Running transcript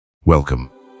Welcome,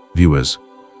 viewers,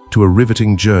 to a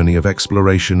riveting journey of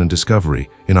exploration and discovery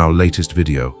in our latest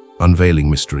video, Unveiling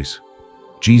Mysteries.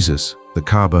 Jesus, the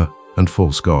Kaaba, and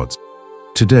false gods.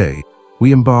 Today,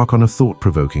 we embark on a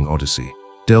thought-provoking odyssey,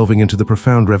 delving into the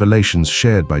profound revelations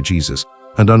shared by Jesus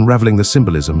and unraveling the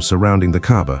symbolism surrounding the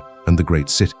Kaaba and the great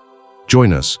city.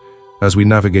 Join us as we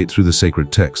navigate through the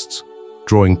sacred texts,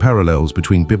 drawing parallels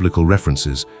between biblical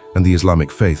references and the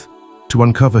Islamic faith, to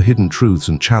uncover hidden truths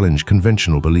and challenge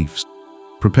conventional beliefs.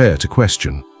 Prepare to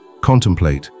question,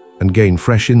 contemplate, and gain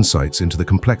fresh insights into the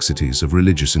complexities of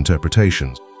religious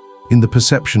interpretations. In the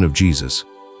perception of Jesus,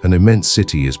 an immense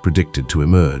city is predicted to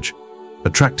emerge,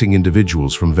 attracting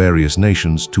individuals from various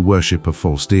nations to worship a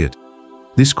false deity.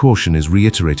 This caution is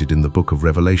reiterated in the Book of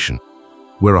Revelation,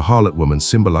 where a harlot woman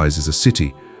symbolizes a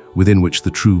city within which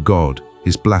the true God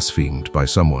is blasphemed by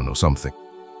someone or something.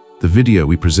 The video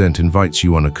we present invites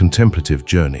you on a contemplative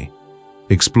journey,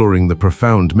 exploring the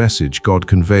profound message God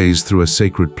conveys through a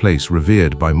sacred place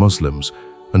revered by Muslims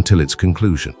until its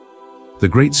conclusion. The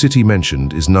great city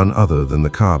mentioned is none other than the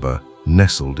Kaaba,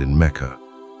 nestled in Mecca.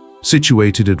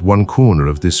 Situated at one corner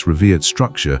of this revered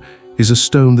structure is a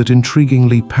stone that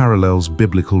intriguingly parallels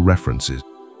biblical references,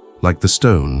 like the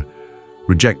stone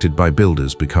rejected by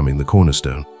builders becoming the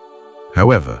cornerstone.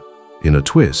 However, in a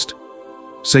twist,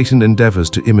 Satan endeavors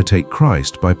to imitate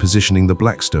Christ by positioning the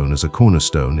Blackstone as a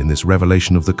cornerstone in this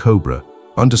revelation of the cobra,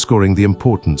 underscoring the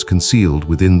importance concealed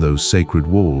within those sacred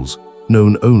walls,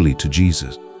 known only to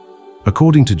Jesus.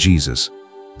 According to Jesus,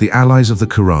 the allies of the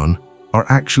Quran are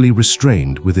actually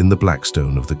restrained within the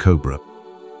Blackstone of the cobra.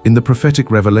 In the prophetic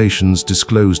revelations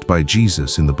disclosed by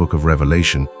Jesus in the Book of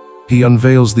Revelation, he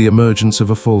unveils the emergence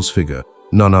of a false figure,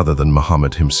 none other than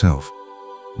Muhammad himself.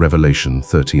 Revelation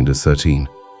 13:13.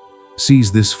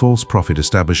 sees this false prophet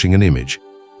establishing an image,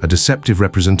 a deceptive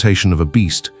representation of a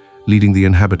beast, leading the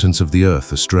inhabitants of the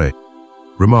earth astray.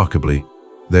 Remarkably,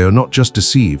 they are not just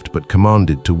deceived but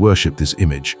commanded to worship this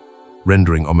image,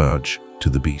 rendering homage to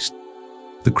the beast.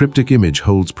 The cryptic image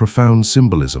holds profound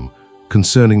symbolism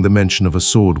concerning the mention of a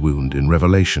sword wound in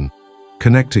Revelation,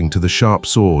 connecting to the sharp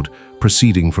sword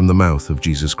proceeding from the mouth of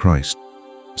Jesus Christ,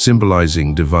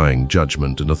 symbolizing divine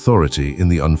judgment and authority in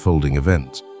the unfolding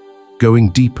events.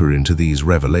 Going deeper into these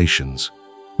revelations,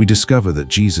 we discover that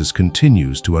Jesus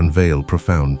continues to unveil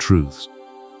profound truths.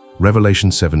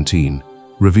 Revelation 17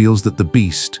 reveals that the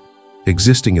beast,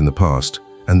 existing in the past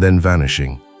and then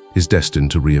vanishing, is destined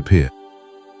to reappear.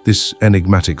 This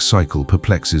enigmatic cycle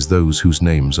perplexes those whose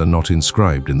names are not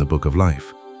inscribed in the Book of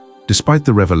Life. Despite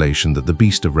the revelation that the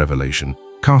beast of Revelation,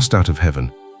 cast out of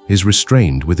heaven, is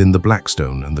restrained within the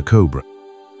Blackstone and the cobra,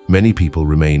 many people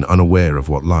remain unaware of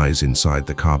what lies inside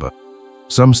the Kaaba.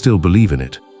 Some still believe in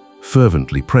it,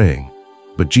 fervently praying,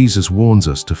 but Jesus warns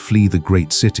us to flee the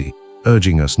great city,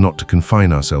 urging us not to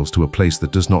confine ourselves to a place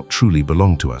that does not truly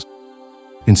belong to us.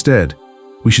 Instead,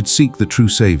 we should seek the true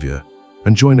Savior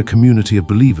and join a community of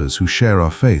believers who share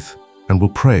our faith and will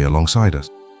pray alongside us.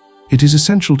 It is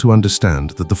essential to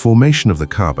understand that the formation of the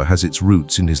Kaaba has its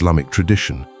roots in Islamic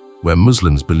tradition, where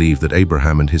Muslims believe that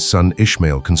Abraham and his son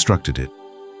Ishmael constructed it.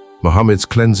 Muhammad's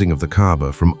cleansing of the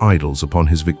Kaaba from idols upon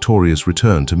his victorious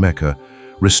return to Mecca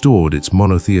restored its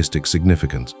monotheistic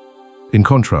significance. In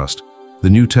contrast, the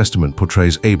New Testament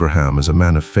portrays Abraham as a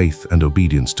man of faith and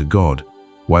obedience to God,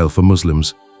 while for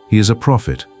Muslims, he is a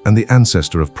prophet and the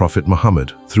ancestor of Prophet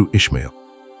Muhammad through Ishmael.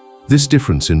 This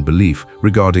difference in belief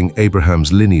regarding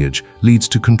Abraham's lineage leads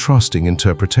to contrasting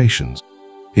interpretations.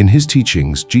 In his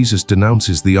teachings, Jesus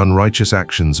denounces the unrighteous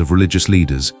actions of religious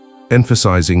leaders,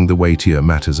 emphasizing the weightier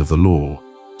matters of the law,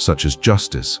 such as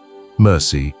justice,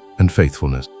 mercy, and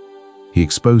faithfulness. He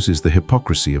exposes the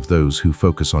hypocrisy of those who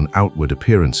focus on outward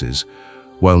appearances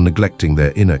while neglecting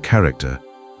their inner character,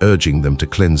 urging them to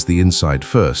cleanse the inside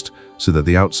first so that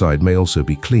the outside may also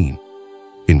be clean.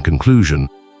 In conclusion,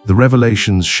 the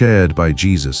revelations shared by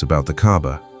Jesus about the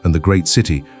Kaaba and the great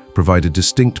city provide a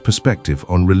distinct perspective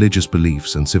on religious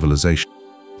beliefs and civilization.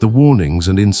 The warnings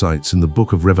and insights in the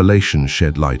Book of Revelation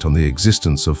shed light on the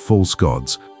existence of false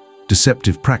gods,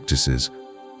 deceptive practices,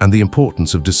 and the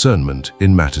importance of discernment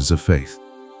in matters of faith.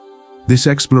 This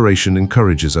exploration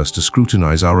encourages us to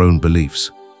scrutinize our own beliefs,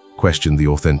 question the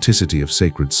authenticity of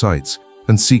sacred sites,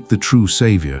 and seek the true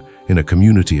Savior in a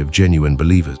community of genuine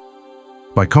believers.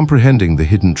 By comprehending the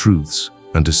hidden truths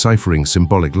and deciphering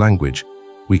symbolic language,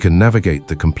 we can navigate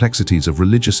the complexities of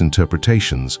religious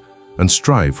interpretations and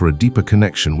strive for a deeper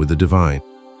connection with the divine.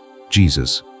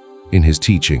 Jesus, in his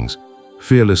teachings,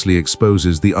 fearlessly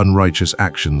exposes the unrighteous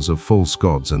actions of false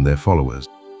gods and their followers.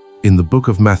 In the book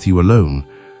of Matthew alone,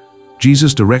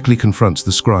 Jesus directly confronts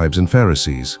the scribes and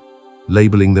Pharisees,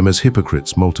 labeling them as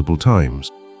hypocrites multiple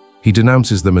times. He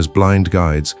denounces them as blind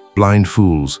guides, blind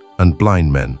fools, and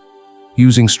blind men,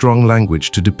 using strong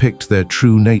language to depict their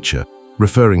true nature,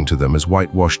 referring to them as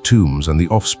whitewashed tombs and the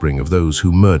offspring of those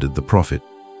who murdered the prophet.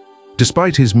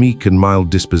 Despite his meek and mild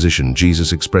disposition,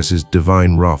 Jesus expresses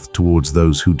divine wrath towards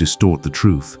those who distort the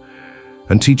truth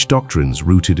and teach doctrines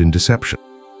rooted in deception.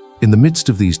 In the midst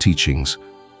of these teachings,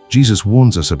 Jesus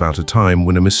warns us about a time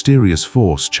when a mysterious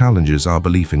force challenges our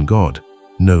belief in God,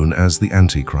 known as the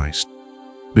Antichrist.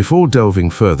 Before delving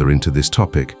further into this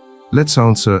topic, let's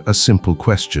answer a simple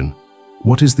question.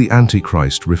 What is the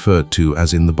Antichrist referred to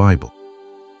as in the Bible?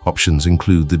 Options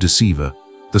include the deceiver,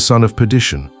 the son of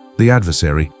perdition, the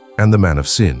adversary, and the man of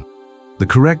sin. The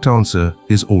correct answer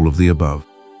is all of the above.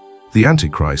 The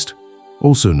Antichrist,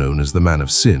 also known as the man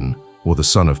of sin or the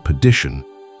son of perdition,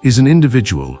 is an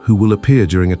individual who will appear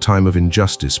during a time of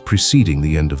injustice preceding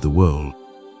the end of the world.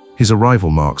 His arrival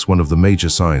marks one of the major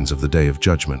signs of the Day of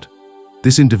Judgment.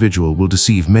 This individual will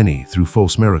deceive many through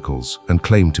false miracles and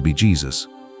claim to be Jesus,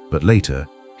 but later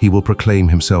he will proclaim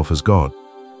himself as God.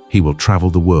 He will travel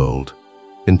the world,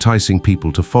 enticing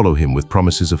people to follow him with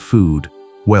promises of food,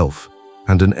 wealth,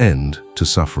 and an end to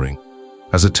suffering.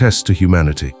 As a test to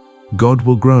humanity, God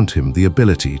will grant him the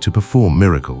ability to perform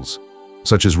miracles,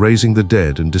 such as raising the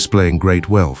dead and displaying great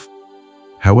wealth.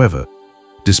 However,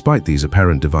 despite these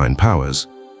apparent divine powers,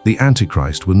 the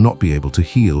Antichrist will not be able to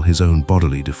heal his own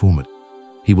bodily deformity.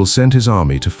 He will send his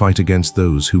army to fight against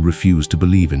those who refuse to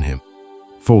believe in him.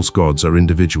 False gods are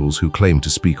individuals who claim to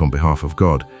speak on behalf of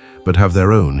God, but have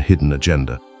their own hidden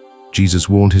agenda. Jesus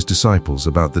warned his disciples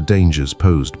about the dangers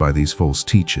posed by these false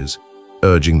teachers,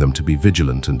 urging them to be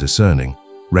vigilant and discerning,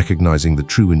 recognizing the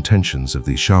true intentions of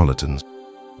these charlatans.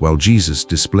 While Jesus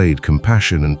displayed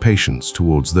compassion and patience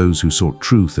towards those who sought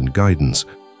truth and guidance,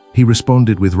 he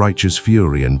responded with righteous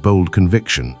fury and bold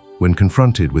conviction when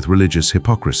confronted with religious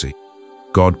hypocrisy.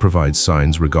 God provides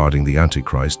signs regarding the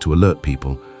Antichrist to alert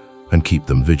people and keep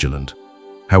them vigilant.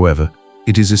 However,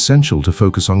 it is essential to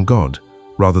focus on God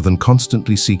rather than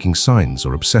constantly seeking signs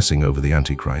or obsessing over the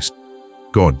Antichrist.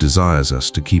 God desires us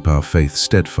to keep our faith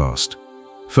steadfast,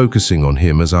 focusing on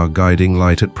him as our guiding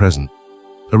light at present.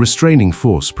 A restraining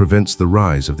force prevents the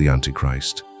rise of the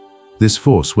Antichrist. This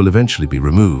force will eventually be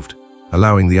removed,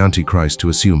 allowing the Antichrist to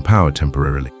assume power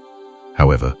temporarily.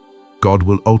 However, God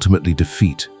will ultimately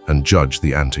defeat and judge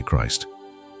the Antichrist,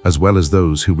 as well as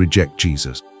those who reject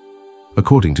Jesus.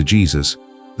 According to Jesus,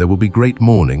 there will be great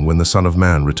mourning when the Son of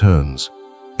Man returns.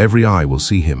 Every eye will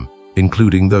see him,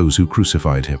 including those who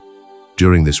crucified him.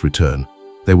 During this return,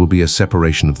 there will be a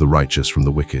separation of the righteous from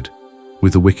the wicked,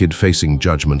 with the wicked facing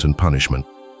judgment and punishment.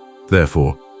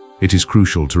 Therefore, it is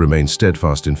crucial to remain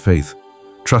steadfast in faith,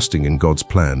 trusting in God's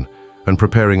plan, and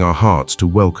preparing our hearts to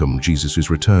welcome Jesus'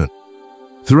 return.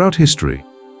 Throughout history,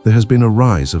 there has been a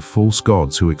rise of false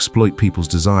gods who exploit people's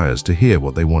desires to hear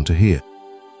what they want to hear.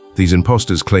 These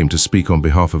imposters claim to speak on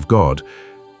behalf of God,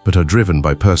 but are driven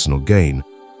by personal gain,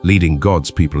 leading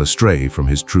God's people astray from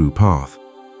his true path.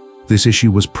 This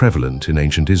issue was prevalent in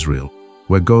ancient Israel,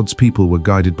 where God's people were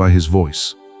guided by his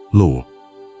voice, law,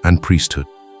 and priesthood.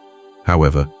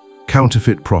 However,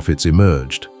 counterfeit prophets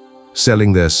emerged,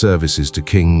 selling their services to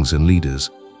kings and leaders,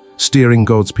 steering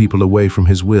God's people away from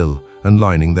his will and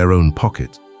lining their own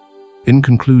pockets. In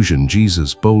conclusion,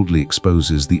 Jesus boldly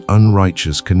exposes the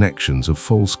unrighteous connections of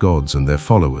false gods and their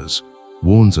followers,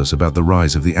 warns us about the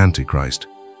rise of the Antichrist,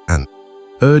 and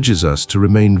urges us to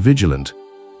remain vigilant,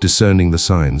 discerning the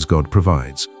signs God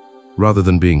provides. Rather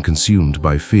than being consumed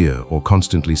by fear or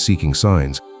constantly seeking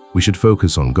signs, we should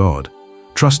focus on God,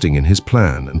 trusting in his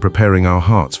plan and preparing our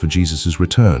hearts for Jesus'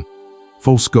 return.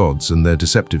 False gods and their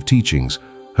deceptive teachings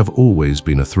have always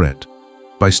been a threat.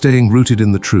 By staying rooted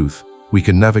in the truth, we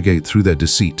can navigate through their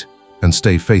deceit and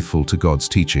stay faithful to God's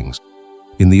teachings.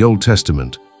 In the Old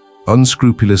Testament,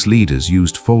 unscrupulous leaders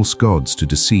used false gods to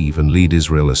deceive and lead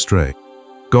Israel astray.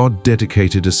 God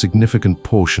dedicated a significant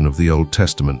portion of the Old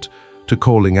Testament to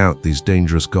calling out these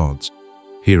dangerous gods.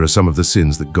 Here are some of the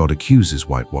sins that God accuses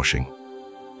whitewashing.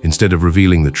 Instead of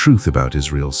revealing the truth about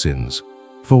Israel's sins,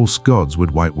 false gods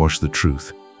would whitewash the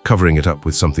truth, covering it up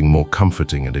with something more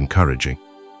comforting and encouraging.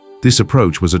 This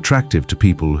approach was attractive to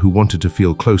people who wanted to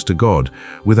feel close to God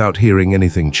without hearing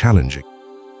anything challenging.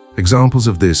 Examples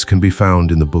of this can be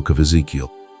found in the book of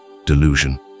Ezekiel.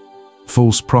 Delusion.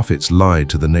 False prophets lied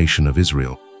to the nation of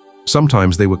Israel.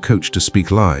 Sometimes they were coached to speak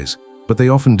lies, but they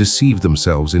often deceived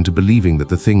themselves into believing that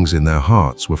the things in their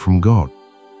hearts were from God.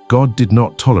 God did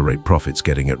not tolerate prophets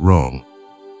getting it wrong.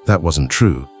 That wasn't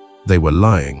true. They were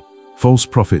lying. False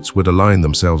prophets would align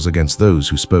themselves against those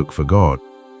who spoke for God.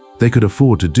 They could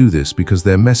afford to do this because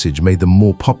their message made them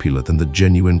more popular than the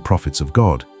genuine prophets of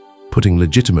God. putting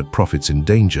legitimate prophets in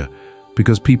danger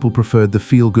because people preferred the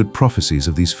feel-good prophecies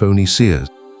of these phony seers.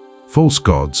 False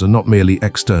gods are not merely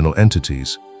external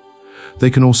entities. They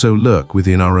can also lurk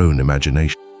within our own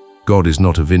imagination. God is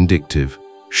not a vindictive,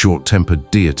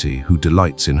 short-tempered deity who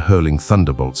delights in hurling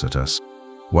thunderbolts at us.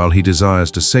 While he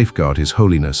desires to safeguard his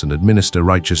holiness and administer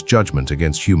righteous judgment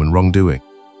against human wrongdoing,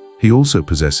 he also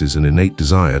possesses an innate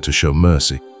desire to show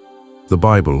mercy. The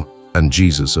Bible and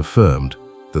Jesus affirmed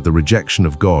that the rejection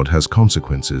of God has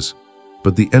consequences,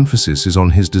 but the emphasis is on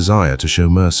his desire to show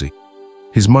mercy.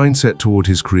 His mindset toward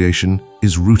his creation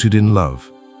is rooted in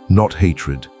love, not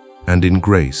hatred, and in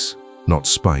grace, not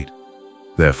spite.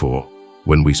 Therefore,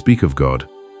 when we speak of God,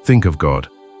 think of God,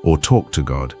 or talk to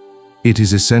God, it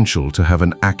is essential to have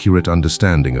an accurate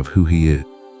understanding of who he is.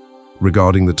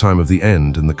 Regarding the time of the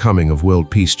end and the coming of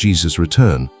world peace, Jesus'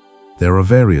 return, there are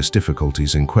various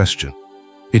difficulties in question.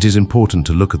 It is important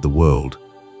to look at the world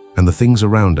and the things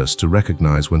around us to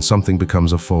recognize when something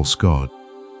becomes a false god.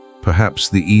 Perhaps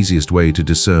the easiest way to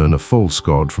discern a false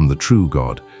god from the true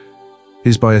God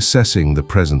is by assessing the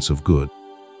presence of good.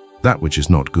 That which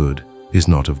is not good is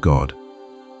not of God.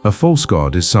 A false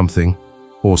god is something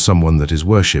or someone that is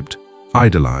worshipped,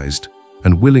 idolized,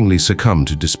 and willingly succumbed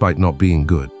to despite not being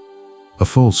good. A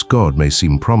false god may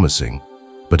seem promising,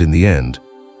 but in the end,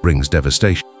 brings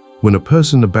devastation. When a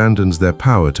person abandons their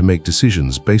power to make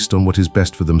decisions based on what is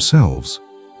best for themselves,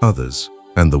 others,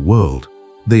 and the world,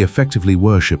 they effectively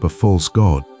worship a false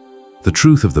god. The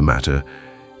truth of the matter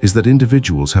is that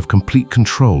individuals have complete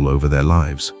control over their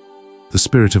lives. The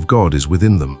Spirit of God is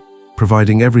within them,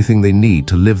 providing everything they need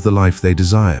to live the life they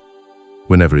desire.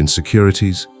 Whenever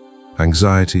insecurities,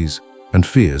 anxieties, and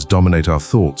fears dominate our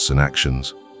thoughts and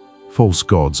actions, false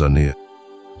gods are near.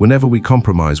 Whenever we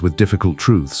compromise with difficult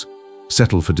truths,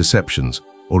 settle for deceptions,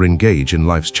 or engage in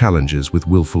life's challenges with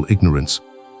willful ignorance,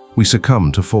 we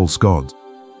succumb to false gods.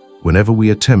 Whenever we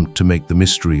attempt to make the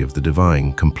mystery of the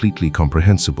divine completely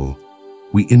comprehensible,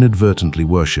 we inadvertently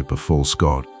worship a false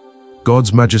god.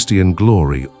 God's majesty and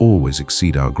glory always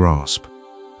exceed our grasp.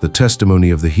 The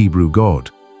testimony of the Hebrew God,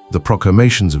 the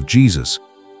proclamations of Jesus,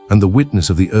 and the witness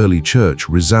of the early church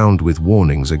resound with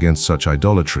warnings against such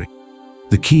idolatry.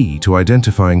 The key to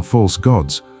identifying false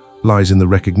gods lies in the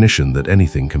recognition that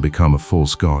anything can become a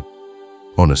false god.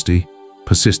 Honesty,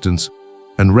 persistence,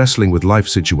 and wrestling with life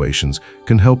situations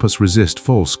can help us resist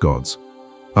false gods.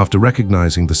 After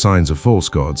recognizing the signs of false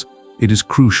gods, it is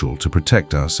crucial to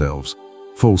protect ourselves.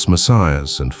 False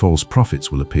messiahs and false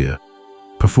prophets will appear,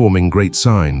 performing great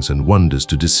signs and wonders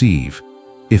to deceive,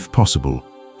 if possible,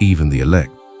 even the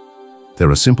elect. There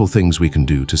are simple things we can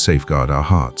do to safeguard our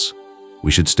hearts.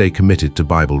 We should stay committed to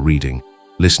Bible reading,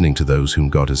 listening to those whom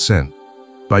God has sent.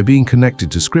 By being connected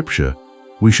to Scripture,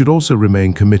 we should also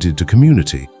remain committed to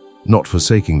community, not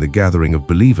forsaking the gathering of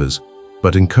believers,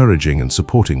 but encouraging and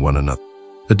supporting one another.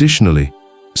 Additionally,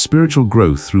 spiritual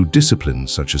growth through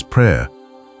disciplines such as prayer,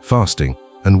 fasting,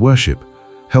 and worship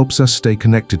helps us stay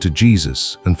connected to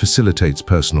Jesus and facilitates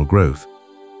personal growth.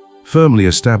 Firmly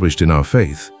established in our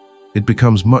faith, it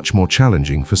becomes much more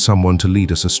challenging for someone to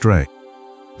lead us astray.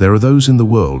 There are those in the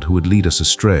world who would lead us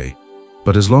astray,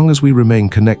 but as long as we remain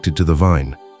connected to the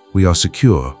vine, we are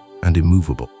secure and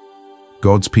immovable.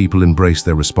 God's people embrace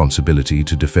their responsibility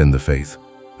to defend the faith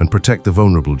and protect the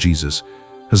vulnerable. Jesus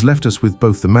has left us with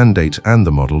both the mandate and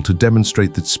the model to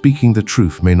demonstrate that speaking the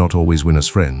truth may not always win us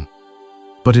friends,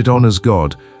 but it honors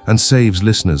God and saves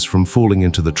listeners from falling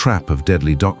into the trap of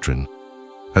deadly doctrine.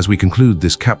 As we conclude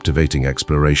this captivating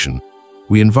exploration,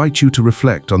 we invite you to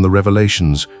reflect on the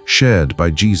revelations shared by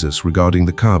Jesus regarding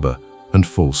the Kaaba and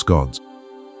false gods.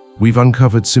 We've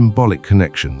uncovered symbolic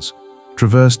connections,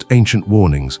 traversed ancient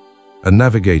warnings, and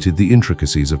navigated the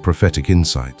intricacies of prophetic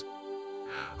insight.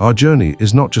 Our journey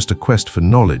is not just a quest for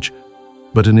knowledge,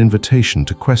 but an invitation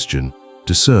to question,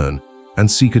 discern, and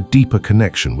seek a deeper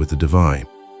connection with the divine.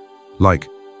 Like,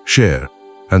 share,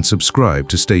 and subscribe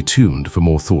to stay tuned for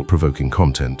more thought-provoking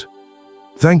content.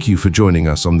 Thank you for joining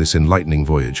us on this enlightening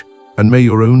voyage, and may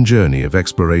your own journey of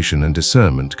exploration and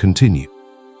discernment continue.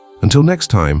 Until next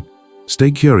time,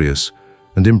 stay curious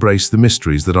and embrace the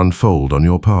mysteries that unfold on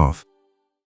your path.